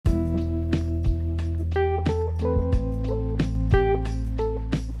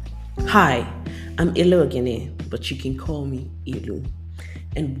Hi, I'm Ilo Ogene, but you can call me Ilu,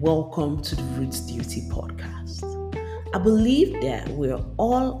 and welcome to the Roots Duty podcast. I believe that we're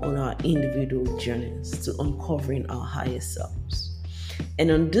all on our individual journeys to uncovering our higher selves. And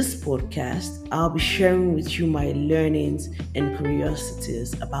on this podcast, I'll be sharing with you my learnings and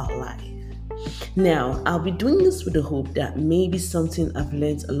curiosities about life. Now, I'll be doing this with the hope that maybe something I've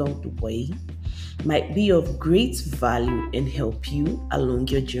learned along the way might be of great value and help you along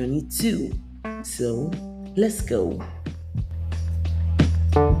your journey too. So, let's go.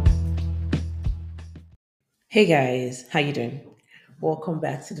 Hey guys, how you doing? Welcome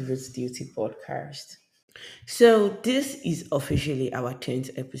back to the Roots Duty podcast. So, this is officially our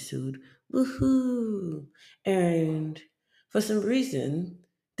 10th episode. Woohoo! And for some reason,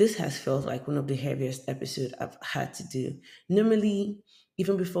 this has felt like one of the heaviest episodes I've had to do. Normally,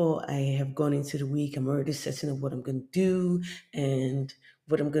 even before I have gone into the week, I'm already setting up what I'm going to do and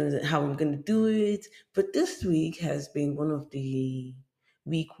how I'm going to do it. But this week has been one of the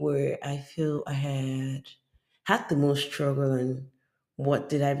week where I feel I had the most struggle and what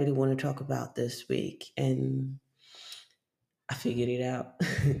did I really want to talk about this week? And I figured it out.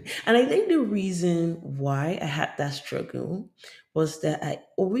 And I think the reason why I had that struggle was that I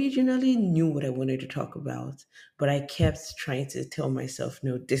originally knew what I wanted to talk about, but I kept trying to tell myself,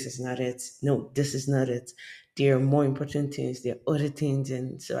 no, this is not it. No, this is not it. There are more important things, there are other things.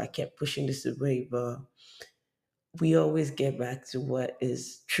 And so I kept pushing this away, but we always get back to what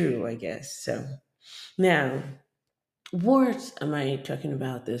is true, I guess. So now, what am I talking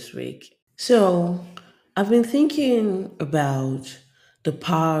about this week? So, I've been thinking about the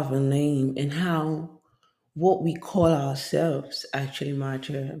power of a name and how what we call ourselves actually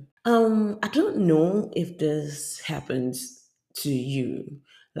matter. I don't know if this happens to you.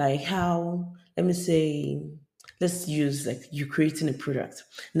 Like how, let me say, let's use like you're creating a product.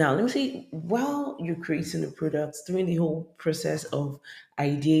 Now, let me say, while you're creating a product, during the whole process of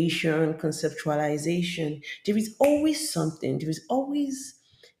ideation, conceptualization, there is always something, there is always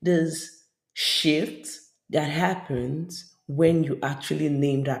this shift that happens when you actually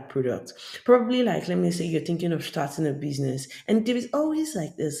name that product. Probably like, let me say you're thinking of starting a business, and there is always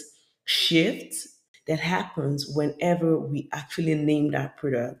like this shift that happens whenever we actually name that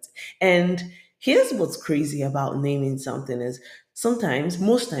product. And here's what's crazy about naming something is sometimes,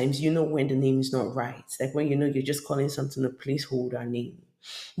 most times, you know when the name is not right. Like when you know you're just calling something a placeholder name.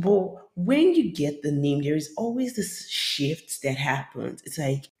 But when you get the name, there is always this shift that happens. It's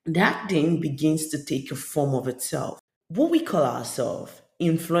like that thing begins to take a form of itself. What we call ourselves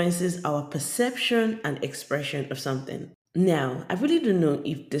influences our perception and expression of something. Now, I really don't know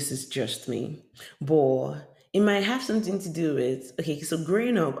if this is just me, but it might have something to do with, okay, so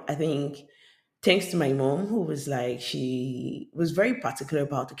growing up, I think thanks to my mom, who was like, she was very particular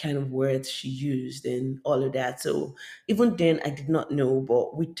about the kind of words she used and all of that. So even then, I did not know,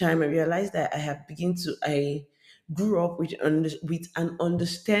 but with time, I realized that I grew up with an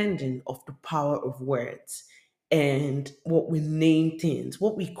understanding of the power of words and what we name things,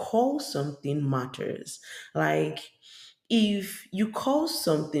 what we call something matters. Like, if you call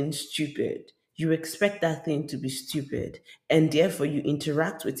something stupid, you expect that thing to be stupid, and therefore you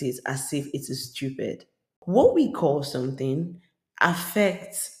interact with it as if it is stupid. What we call something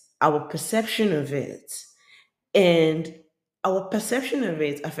affects our perception of it, and our perception of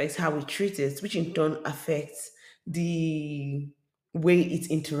it affects how we treat it, which in turn affects the way it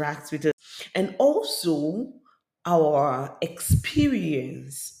interacts with us, and also our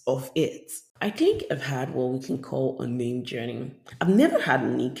experience of it. I think I've had what we can call a name journey. I've never had a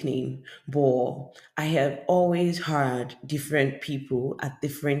nickname, but I have always heard different people at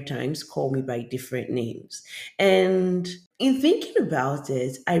different times call me by different names. And in thinking about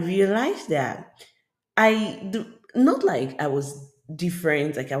it, I realized that not like I was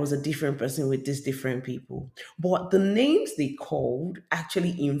different, like I was a different person with these different people, but the names they called actually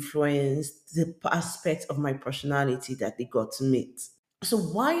influenced the aspects of my personality that they got to meet. So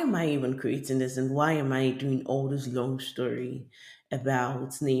why am I even creating this, and why am I doing all this long story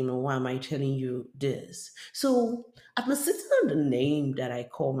about name, and why am I telling you this? So I've been sitting on the name that I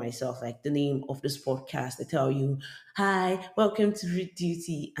call myself, like the name of this podcast. I tell you, hi, welcome to Read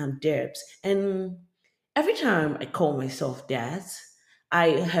Duty, I'm Debs. And every time I call myself that, I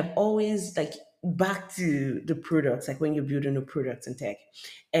have always like back to the products, like when you're building a product in tech.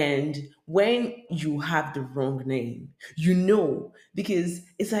 And when you have the wrong name, you know, because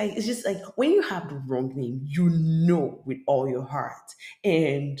it's just like when you have the wrong name, you know with all your heart.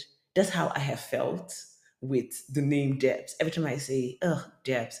 And that's how I have felt with the name Debs. Every time I say, ugh,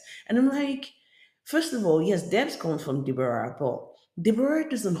 Debs. And I'm like, first of all, yes, Debs comes from Deborah, but The word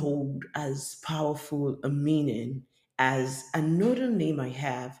doesn't hold as powerful a meaning as another name I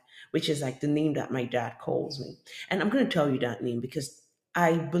have, which is like the name that my dad calls me. And I'm going to tell you that name because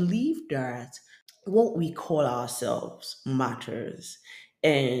I believe that what we call ourselves matters.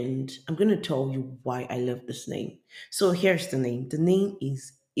 And I'm going to tell you why I love this name. So here's the name. The name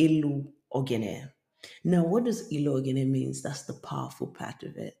is Ilu Ogene. Now, what does Ilu Ogene means? That's the powerful part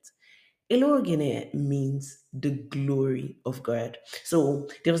of it. Elorogene means the glory of God. So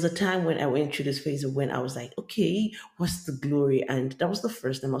there was a time when I went through this phase of when I was like, okay, what's the glory? And that was the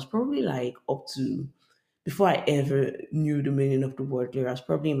first time I was probably like up to before I ever knew the meaning of the word glory. I was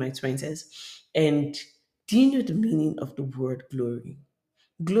probably in my 20s. And do you know the meaning of the word glory?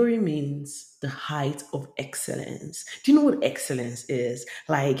 Glory means the height of excellence. Do you know what excellence is?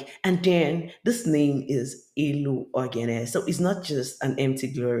 Like, and then this name is Elu Ogene. So it's not just an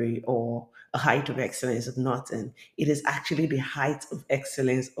empty glory or a height of excellence of nothing. It is actually the height of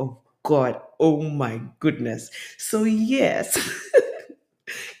excellence of God. Oh my goodness. So, yes,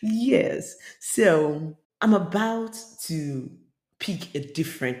 yes. So, I'm about to pick a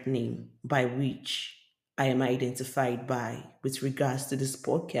different name by which I am identified by with regards to this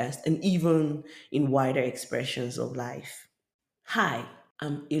podcast and even in wider expressions of life. Hi,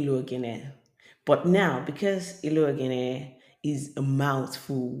 I'm Iluogene. But now, because Iluogene is a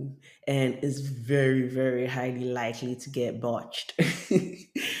mouthful and is very, very highly likely to get botched,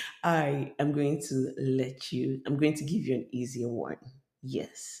 I'm going to give you an easier one.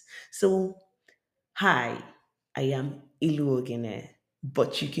 Yes. So, hi, I am Iluogene,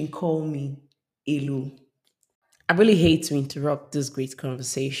 but you can call me Ilu. I really hate to interrupt this great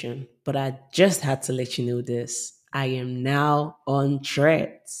conversation, but I just had to let you know this. I am now on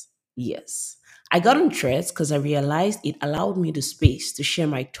threads. Yes. I got on threads because I realized it allowed me the space to share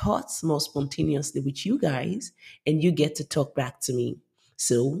my thoughts more spontaneously with you guys, and you get to talk back to me.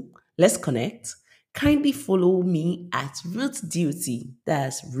 So let's connect. Kindly follow me at Roots Duty.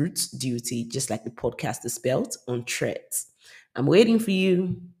 That's Roots Duty, just like the podcast is spelled on threads. I'm waiting for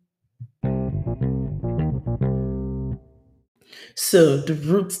you. So, the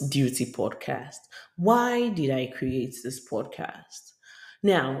Roots Duty podcast. Why did I create this podcast?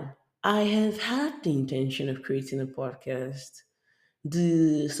 Now, I have had the intention of creating a podcast.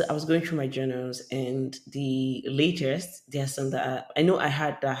 So I was going through my journals, and the latest there are some that I know I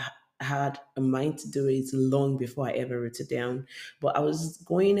had a mind to do it long before I ever wrote it down. But I was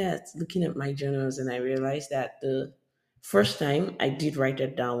going at looking at my journals, and I realized that the first time I did write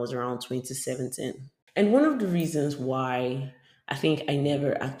it down was around 2017. And one of the reasons why I think I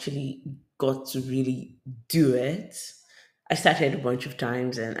never actually got to really do it, I started a bunch of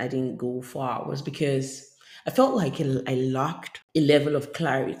times and I didn't go far, was because I felt like I lacked a level of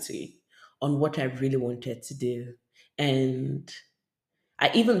clarity on what I really wanted to do. And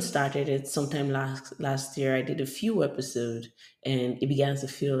I even started it sometime last year. I did a few episodes and it began to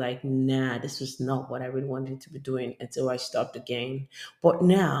feel like, nah, this was not what I really wanted to be doing until I stopped again. But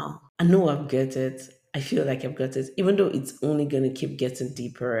now I know I've got it. I feel like I've got it, even though it's only going to keep getting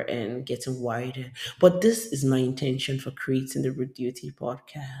deeper and getting wider. But this is my intention for creating the Root Duty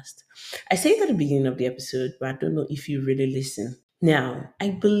podcast. I say it at the beginning of the episode, but I don't know if you really listen. Now,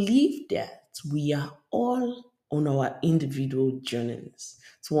 I believe that we are all on our individual journeys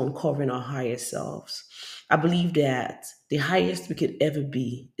to uncovering our higher selves. I believe that the highest we could ever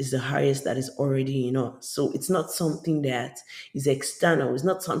be is the highest that is already in us. So it's not something that is external, it's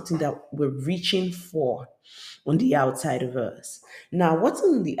not something that we're reaching for on the outside of us. Now, what's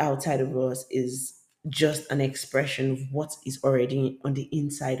on the outside of us is just an expression of what is already on the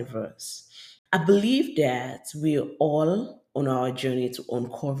inside of us. I believe that we're all on our journey to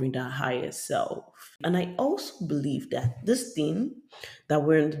uncovering that higher self. And I also believe that this thing that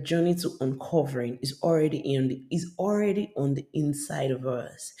we're on the journey to uncovering is already on the inside of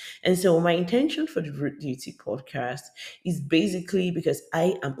us. And so my intention for the Root Duty podcast is basically because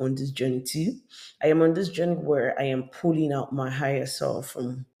I am on this journey too. I am on this journey where I am pulling out my higher self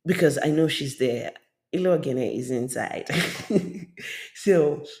from because I know she's there. Ilogene is inside.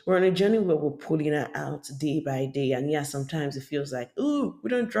 So we're on a journey where we're pulling her out day by day. And yeah, sometimes it feels like, ooh, we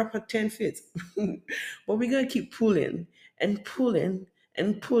don't drop her 10 feet. But we're going to keep pulling and pulling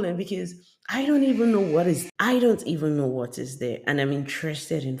and pulling because I don't even know what is there. And I'm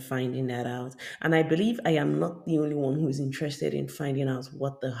interested in finding that out. And I believe I am not the only one who is interested in finding out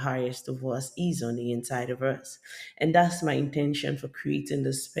what the highest of us is on the inside of us. And that's my intention for creating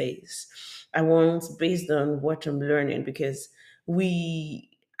this space. I want, based on what I'm learning, because we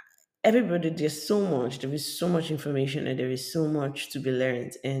everybody, there is so much information and there is so much to be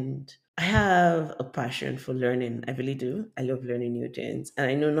learned, and I have a passion for learning. I really do. I love learning new things. And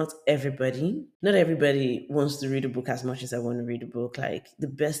I know not everybody wants to read a book as much as I want to read a book. Like the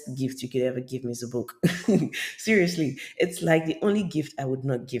best gift you could ever give me is a book. Seriously. It's like the only gift I would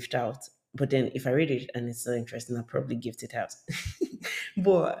not gift out. But then if I read it and it's so interesting, I'll probably gift it out.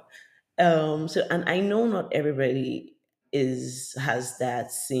 But so and I know not everybody is has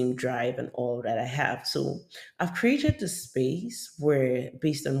that same drive and all that I have. So I've created the space where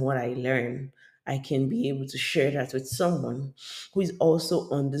based on what I learn, I can be able to share that with someone who is also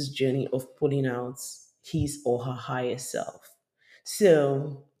on this journey of pulling out his or her higher self.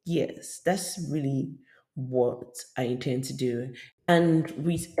 So yes, that's really what I intend to do. And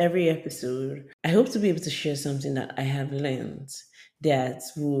with every episode, I hope to be able to share something that I have learned that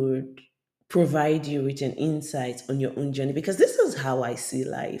would provide you with an insight on your own journey, because this is how I see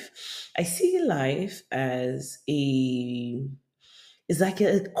life. I see life as a it's like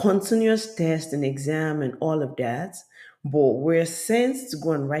a continuous test and exam and all of that. But we're sent to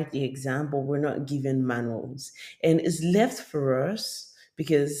go and write the exam, but we're not given manuals. And it's left for us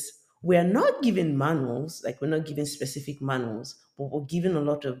because we're not given manuals, like we're not given specific manuals, but we're given a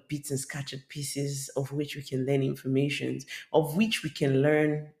lot of bits and scattered pieces of which we can learn information, of which we can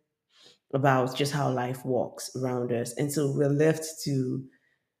learn about just how life walks around us. And so we're left to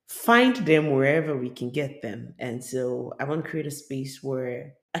find them wherever we can get them. And so I want to create a space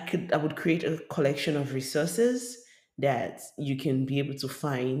where I would create a collection of resources that you can be able to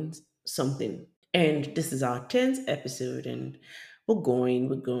find something. And this is our 10th episode, and we're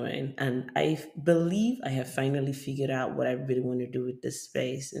going. And I believe I have finally figured out what I really want to do with this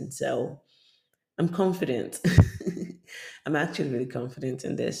space. And so I'm confident. I'm actually really confident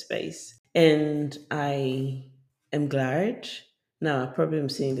in this space. And I am glad. Now, I probably am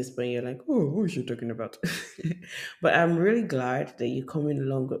saying this, but you're like, oh, who is she talking about? But I'm really glad that you're coming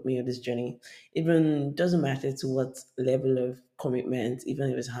along with me on this journey. Even doesn't matter to what level of commitment,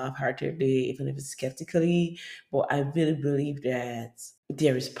 even if it's half-heartedly, even if it's skeptically, but I really believe that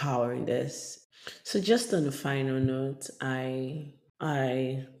there is power in this. So just on a final note,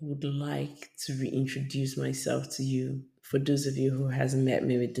 I would like to reintroduce myself to you for those of you who hasn't met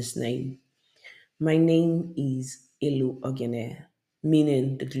me with this name. My name is Elu Ogene,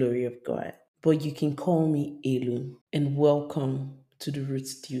 meaning the glory of God. But you can call me Elu, and welcome to the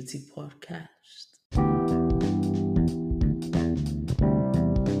Roots Duty podcast.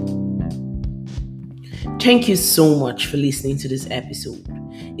 Thank you so much for listening to this episode.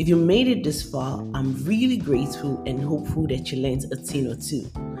 If you made it this far, I'm really grateful and hopeful that you learned a thing or two.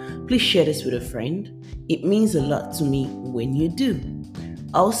 Please share this with a friend. It means a lot to me when you do.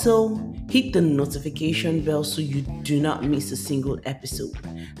 Also, hit the notification bell so you do not miss a single episode.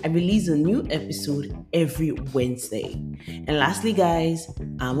 I release a new episode every Wednesday. And lastly, guys,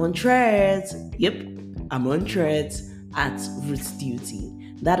 I'm on threads. Yep, I'm on threads at Roots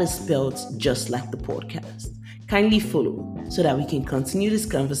Duty. That is spelled just like the podcast. Kindly follow so that we can continue this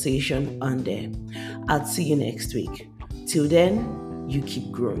conversation on there. I'll see you next week. Till then, you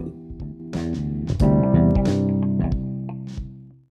keep growing.